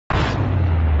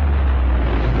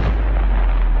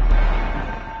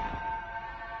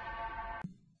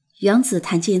杨紫、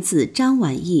谭健次、张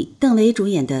晚意、邓为主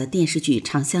演的电视剧《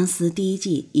长相思》第一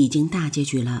季已经大结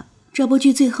局了。这部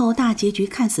剧最后大结局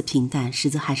看似平淡，实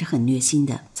则还是很虐心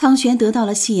的。苍玄得到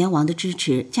了西阎王的支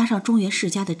持，加上中原世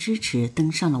家的支持，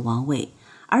登上了王位。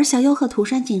而小夭和涂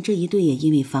山璟这一对也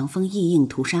因为防风异应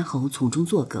涂山侯从中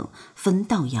作梗，分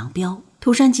道扬镳。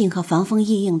涂山璟和防风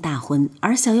异应大婚，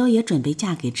而小夭也准备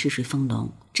嫁给赤水丰隆。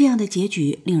这样的结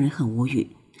局令人很无语。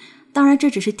当然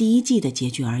这只是第一季的结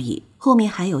局而已，后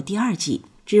面还有第二季，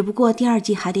只不过第二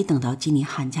季还得等到今年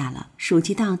寒假了。暑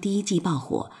期档第一季爆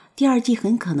火，第二季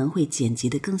很可能会剪辑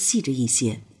得更细致一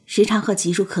些，时长和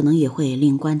集数可能也会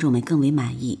令观众们更为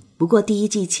满意。不过第一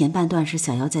季前半段是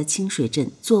小夭在清水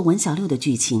镇做文小六的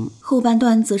剧情，后半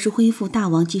段则是恢复大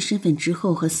王姬身份之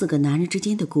后和4个男人之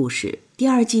间的故事。第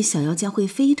二季小夭将会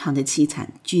非常的凄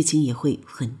惨，剧情也会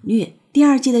很虐。第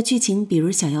二季的剧情比如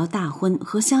小夭大婚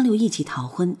和香六一起逃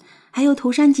婚，还有涂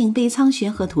山璟被苍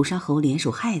玄和涂山侯联手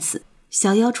害死，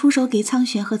小夭出手给苍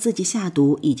玄和自己下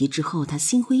毒，以及之后他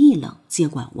心灰意冷接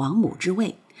管王母之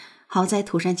位。好在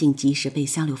涂山璟及时被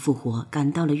香六复活，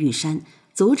赶到了玉山，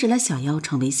阻止了小夭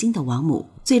成为新的王母。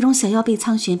最终小夭被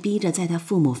苍玄逼着在他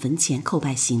父母坟前叩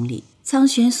拜行礼，苍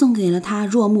玄送给了他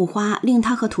若木花，令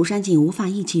他和涂山璟无法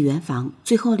一起圆房，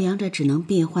最后两者只能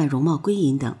变换容貌归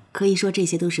隐等。可以说这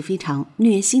些都是非常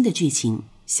虐心的剧情。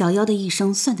小夭的一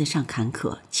生算得上坎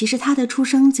坷，其实他的出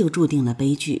生就注定了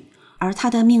悲剧，而他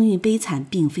的命运悲惨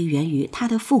并非源于他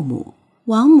的父母。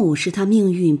王母是他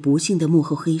命运不幸的幕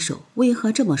后黑手。为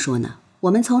何这么说呢？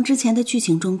我们从之前的剧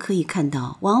情中可以看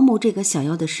到，王母这个小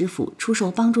夭的师傅出手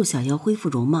帮助小夭恢复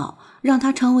容貌，让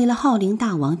他成为了号令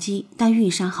大王姬，但玉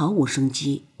山毫无生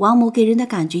机。王母给人的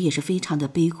感觉也是非常的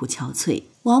悲苦憔悴。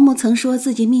王母曾说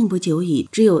自己命不久矣，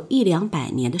只有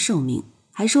100-200年的寿命，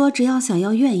还说只要小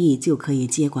夭愿意就可以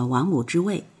接管王母之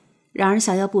位。然而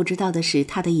小夭不知道的是，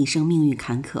他的一生命运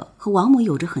坎坷和王母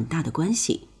有着很大的关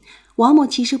系。王母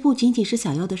其实不仅仅是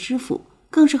小夭的师傅，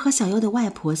更是和小夭的外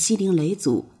婆西陵雷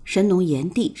祖神农炎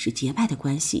帝是结拜的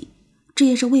关系。这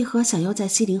也是为何小夭在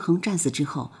西陵恒战死之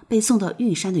后被送到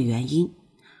玉山的原因。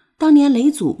当年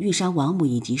雷祖、玉山王母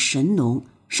以及神农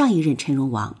上一任陈荣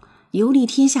王游历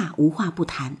天下，无话不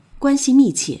谈，关系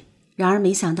密切。然而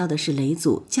没想到的是，雷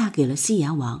祖嫁给了西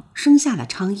阎王，生下了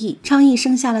昌邑，昌邑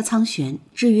生下了苍玄。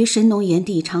至于神农炎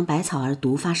帝尝百草而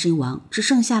毒发身亡，只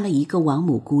剩下了一个王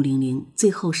母孤零零，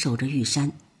最后守着玉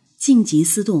山。静极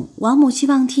思动，王母希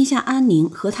望天下安宁，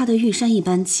和他的玉山一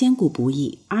般千古不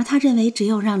易，而他认为只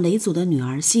要让雷祖的女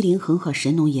儿西陵恒和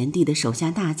神农炎帝的手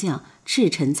下大将赤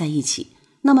臣在一起，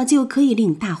那么就可以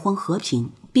令大荒和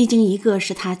平。毕竟一个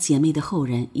是他姐妹的后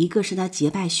人，一个是他结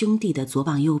拜兄弟的左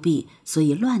膀右臂，所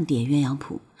以乱点鸳鸯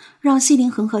谱，让西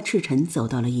陵恒和赤臣走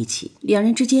到了一起。两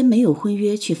人之间没有婚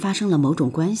约，却发生了某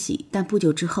种关系。但不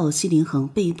久之后，西陵恒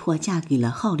被迫嫁给了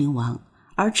号陵王，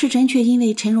而赤臣却因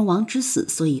为陈荣王之死，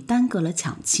所以耽搁了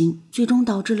抢亲，最终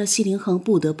导致了西陵恒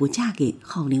不得不嫁给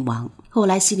号陵王。后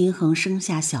来西陵恒生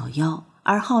下小夭，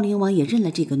而号陵王也认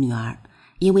了这个女儿，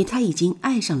因为他已经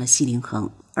爱上了西陵恒。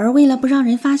而为了不让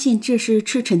人发现这是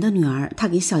赤臣的女儿，他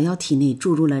给小夭体内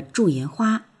注入了驻颜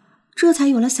花，这才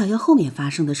有了小夭后面发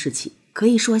生的事情。可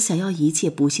以说小夭一切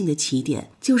不幸的起点，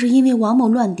就是因为王母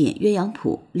乱点鸳鸯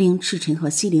谱，令赤臣和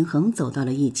西陵恒走到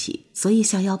了一起，所以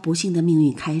小夭不幸的命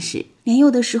运开始。年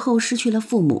幼的时候失去了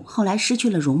父母，后来失去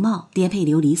了容貌，颠沛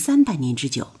流离300年之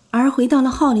久。而回到了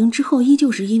号陵之后，依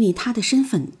旧是因为他的身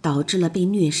份导致了被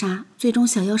虐杀，最终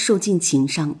小夭受尽情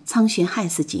伤，苍玄害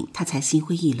死璟，他才心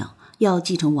灰意冷，要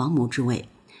继承王母之位。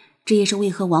这也是为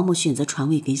何王母选择传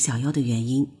位给小夭的原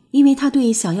因，因为他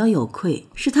对小夭有愧，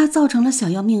是他造成了小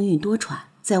夭命运多舛。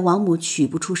在王母取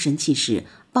不出神器时，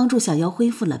帮助小夭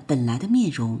恢复了本来的面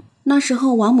容。那时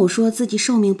候王母说自己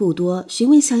寿命不多，询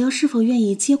问小夭是否愿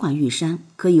意接管玉山，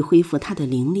可以恢复他的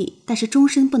灵力，但是终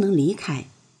身不能离开。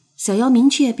小夭明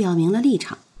确表明了立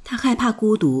场，他害怕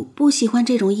孤独，不喜欢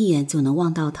这种一眼就能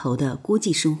望到头的孤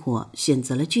寂生活，选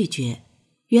择了拒绝。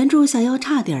原著小夭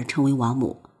差点成为王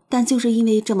母，但就是因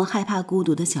为这么害怕孤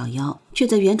独的小夭，却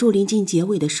在原著临近结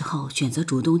尾的时候选择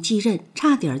主动继任，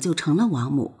差点就成了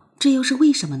王母。这又是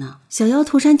为什么呢？小夭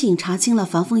涂山璟查清了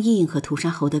防风异应和涂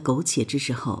山侯的苟且之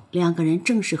事后，两个人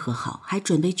正式和好，还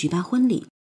准备举办婚礼。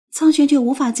苍玄却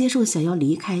无法接受小夭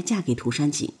离开，嫁给涂山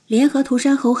璟，联合涂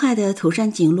山侯害的涂山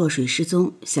璟落水失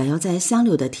踪。小夭在香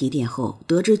柳的提点后，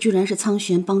得知居然是苍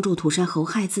玄帮助涂山侯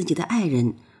害自己的爱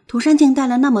人。涂山璟带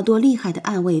了那么多厉害的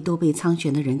暗卫，都被苍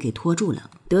玄的人给拖住了。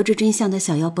得知真相的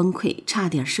小夭崩溃，差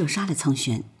点射杀了苍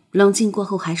玄。冷静过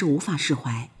后还是无法释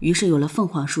怀，于是有了凤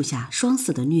凰树下双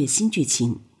死的虐心剧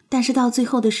情。但是到最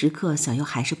后的时刻，小夭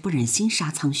还是不忍心杀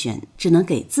苍玄，只能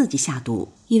给自己下毒，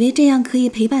以为这样可以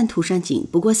陪伴涂山璟。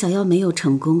不过小夭没有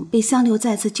成功，被香流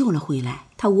再次救了回来。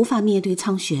他无法面对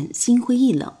苍玄，心灰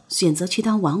意冷，选择去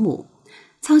当王母。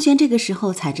苍玄这个时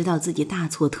候才知道自己大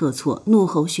错特错，怒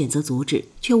吼选择阻止，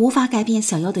却无法改变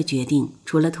小夭的决定。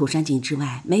除了涂山璟之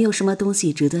外，没有什么东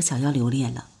西值得小夭留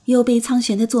恋了。又被苍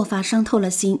玄的做法伤透了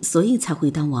心，所以才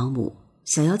会当王母。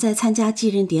小夭在参加继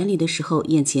任典礼的时候，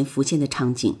眼前浮现的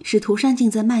场景是涂山璟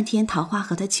在漫天桃花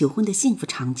和他求婚的幸福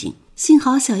场景。幸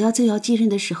好小夭就要继任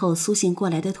的时候，苏醒过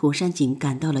来的涂山璟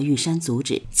赶到了玉山阻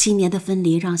止。7年的分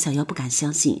离让小夭不敢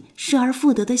相信，失而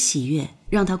复得的喜悦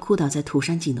让他哭倒在涂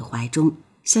山璟的怀中。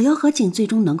小夭和璟最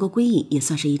终能够归隐，也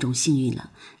算是一种幸运了。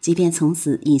即便从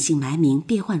此隐姓埋名，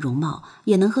变换容貌，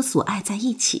也能和所爱在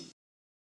一起。